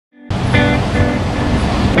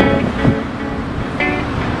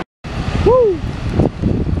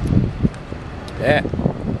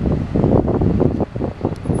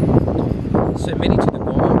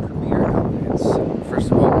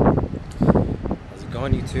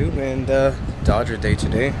going, YouTube? And Dodger day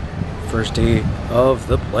today, first day of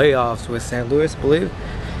the playoffs with St. Louis, I believe.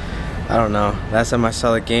 I don't know, last time I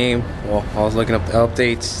saw the game, well, I was looking up the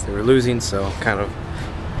updates. They were losing, so I'm kind of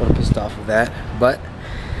a little pissed off of that. But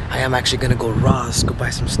I am actually gonna go Ross, go buy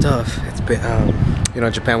some stuff. It's been you know,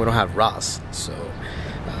 in Japan we don't have Ross, so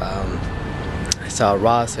I saw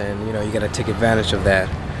Ross, and you know, you gotta take advantage of that.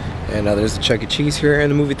 And there's a Chuck E. Cheese here and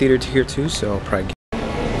the movie theater here too, so I'll probably get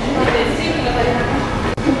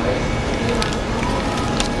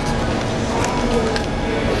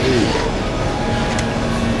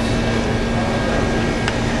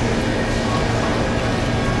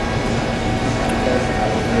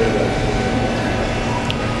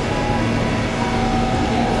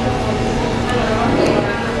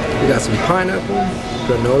we got some pineapple,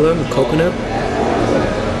 granola, and coconut.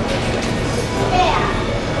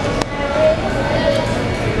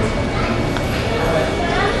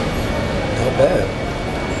 Not bad.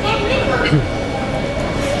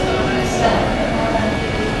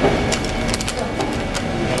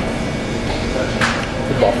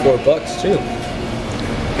 About $4 too.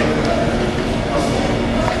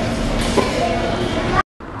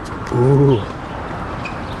 Ooh.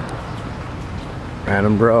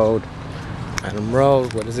 Random road. Random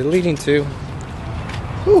road. What is it leading to?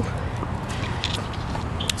 Whew.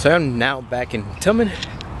 So I'm now back in Tillman,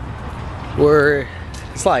 where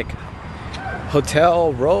it's like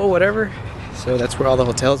Hotel Row, whatever. So that's where all the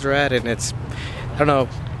hotels are at, and it's, I don't know,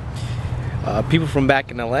 people from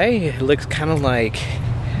back in LA, it looks kind of like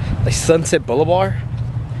Sunset Boulevard.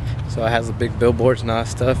 So it has the big billboards and all that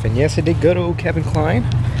stuff. And yes, I did go to Kevin Klein,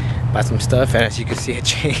 buy some stuff, and as you can see, it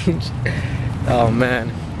changed. Oh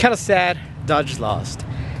man, kind of sad. Dodgers lost.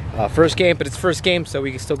 First game, but it's first game, so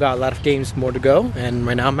we still got a lot of games more to go. And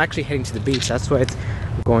right now I'm actually heading to the beach. That's why it's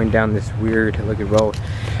going down this weird looking road.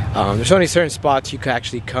 There's only certain spots you can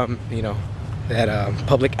actually come, you know, that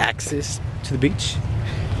public access to the beach.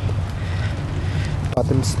 Bought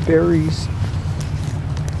them Sperry's.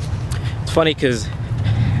 It's funny because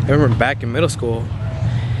I remember back in middle school,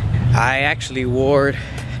 I actually wore,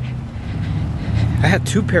 I had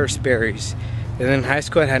 2 pair of Sperry's. And then in high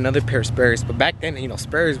school I had another pair of Sperry's. But back then, you know,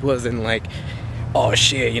 Sperry's wasn't like, oh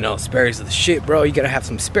shit, you know, Sperry's are the shit, bro. You gotta have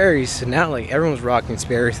some Sperry's. So now, like, everyone's rocking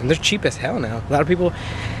Sperry's, and they're cheap as hell now. A lot of people,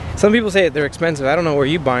 some people say they're expensive. I don't know where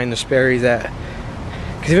you buying the Sperry's at,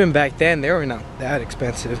 because even back then they were not that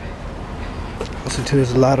expensive. Also too,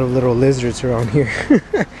 there's a lot of little lizards around here.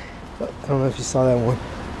 I don't know if you saw that one.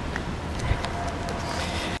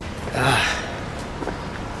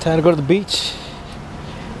 Time to go to the beach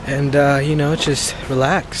and you know, just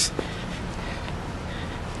relax.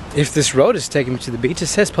 If this road is taking me to the beach, it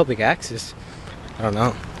says public access. I don't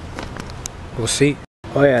know. We'll see.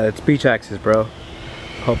 Oh yeah, that's beach access, bro.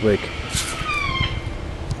 Public.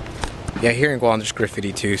 Yeah, here in Guam there's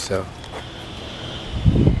graffiti too, so.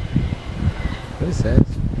 What it says?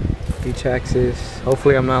 Beach access.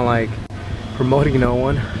 Hopefully I'm not like promoting no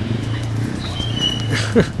one.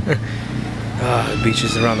 The beach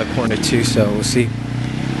is around the corner too, so we'll see.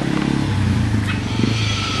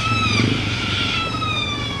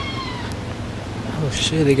 Oh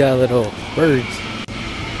shit, they got little birds.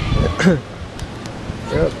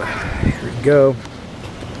 Yep, here we go.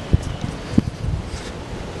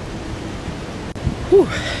 Whew.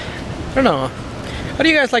 I don't know. How do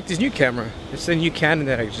you guys like this new camera? It's a new Canon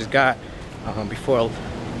that I just got before,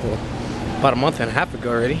 well, about a month and a half ago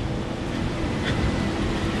already.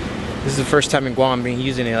 This is the first time in Guam being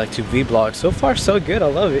using it like to vlog. So far, so good. I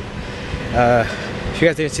love it. If you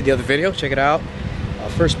guys didn't see the other video, check it out.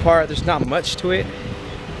 First part, there's not much to it.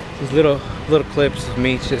 These little clips of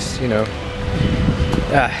me just, you know.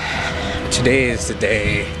 Today is the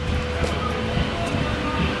day.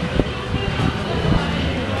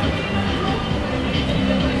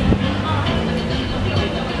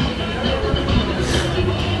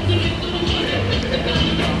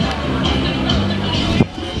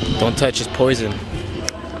 Don't touch his poison.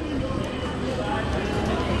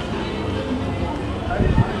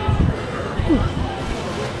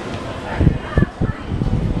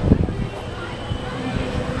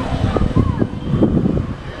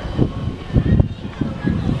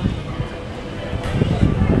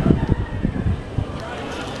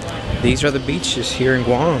 These are the beaches here in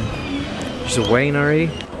Guam. There's a wedding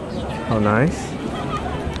already. Oh, nice.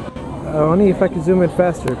 Only if I could zoom in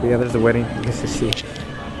faster. But yeah, there's a wedding. I guess to see.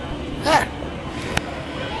 Ah.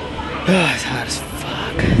 Oh, it's hot as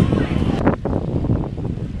fuck.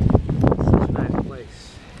 Such a nice place.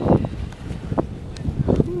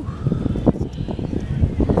 Whew.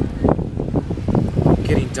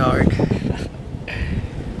 Getting dark.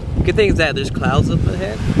 Good thing is that there's clouds up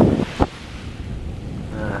ahead.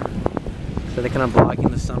 So they're kind of blocking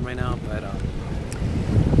the sun right now, but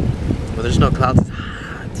well, there's no clouds. It's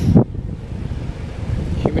hot.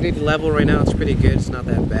 Humidity level right now, it's pretty good. It's not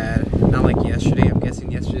that bad. Not like yesterday. I'm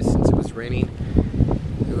guessing yesterday, since it was raining,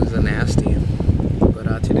 it was nasty.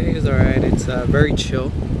 But today is alright. It's very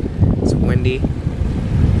chill. It's windy.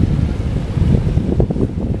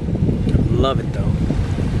 Love it though.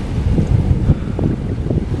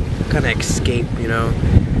 Kind of escape, you know,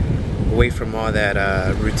 away from all that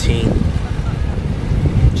routine.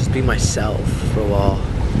 Just be myself for a while.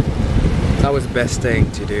 That was the best thing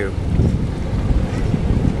to do.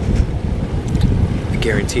 I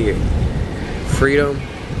guarantee it. Freedom.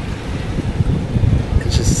 And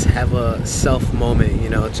just have a self moment, you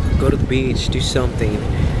know. Just go to the beach, do something.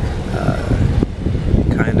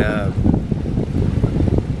 Kind of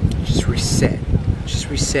just reset. Just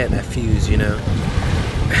reset that fuse, you know.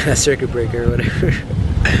 That circuit breaker or whatever.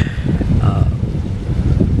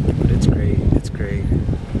 But it's great. It's great.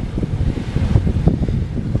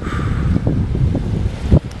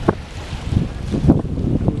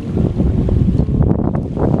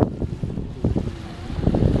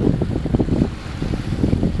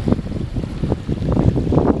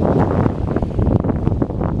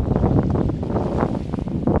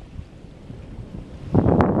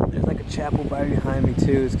 There's like a chapel right behind me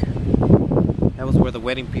too. That was where the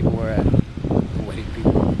wedding people were at.